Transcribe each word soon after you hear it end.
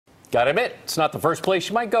Gotta admit, it's not the first place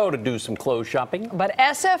you might go to do some clothes shopping. But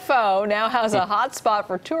SFO now has a hot spot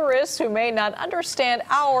for tourists who may not understand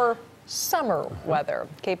our summer weather.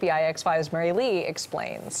 KPIX 5's Mary Lee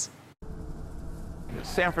explains.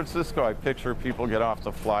 San Francisco, I picture people get off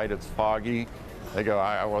the flight, it's foggy. They go,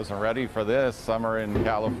 I wasn't ready for this summer in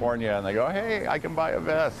California. And they go, hey, I can buy a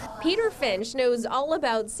vest. Peter Finch knows all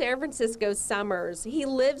about San Francisco's summers. He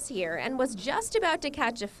lives here and was just about to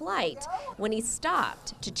catch a flight when he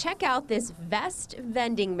stopped to check out this vest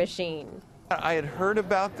vending machine. I had heard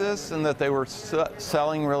about this and that they were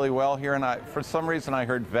selling really well here, and for some reason I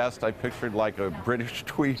heard vest. I pictured like a British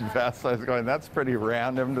tweed vest. I was going, that's pretty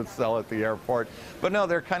random to sell at the airport. But no,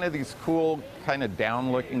 they're kind of these cool, kind of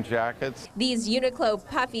down-looking jackets. These Uniqlo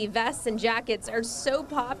puffy vests and jackets are so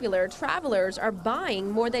popular, travelers are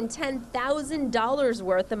buying more than $10,000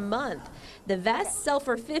 worth a month. The vests sell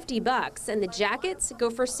for $50 and the jackets go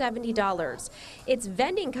for $70. Its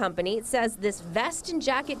vending company says this vest and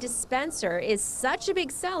jacket dispenser is such a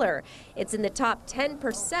big seller, it's in the top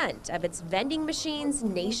 10% of its vending machines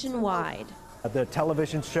nationwide. The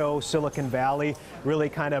television show Silicon Valley really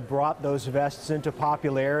kind of brought those vests into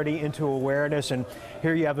popularity, into awareness, and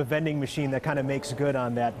here you have a vending machine that kind of makes good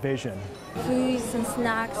on that vision. Foods and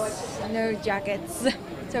snacks, no jackets,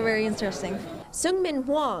 so very interesting. Sungmin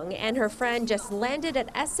Hwang and her friend just landed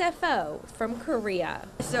at SFO from Korea.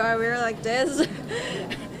 So I wear like this,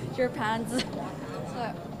 your pants.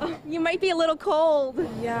 You might be a little cold.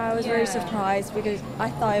 Yeah, I was very surprised because I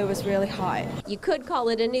thought it was really hot. You could call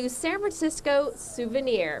it a new San Francisco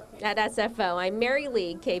souvenir. At SFO, I'm Mary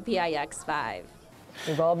Lee, KPIX 5.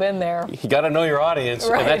 We've all been there. You got to know your audience,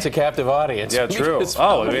 Right. and that's a captive audience. Yeah, true.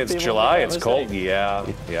 Oh, it's July, it's cold. Yeah,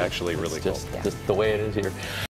 actually really cold. Just the way it is here.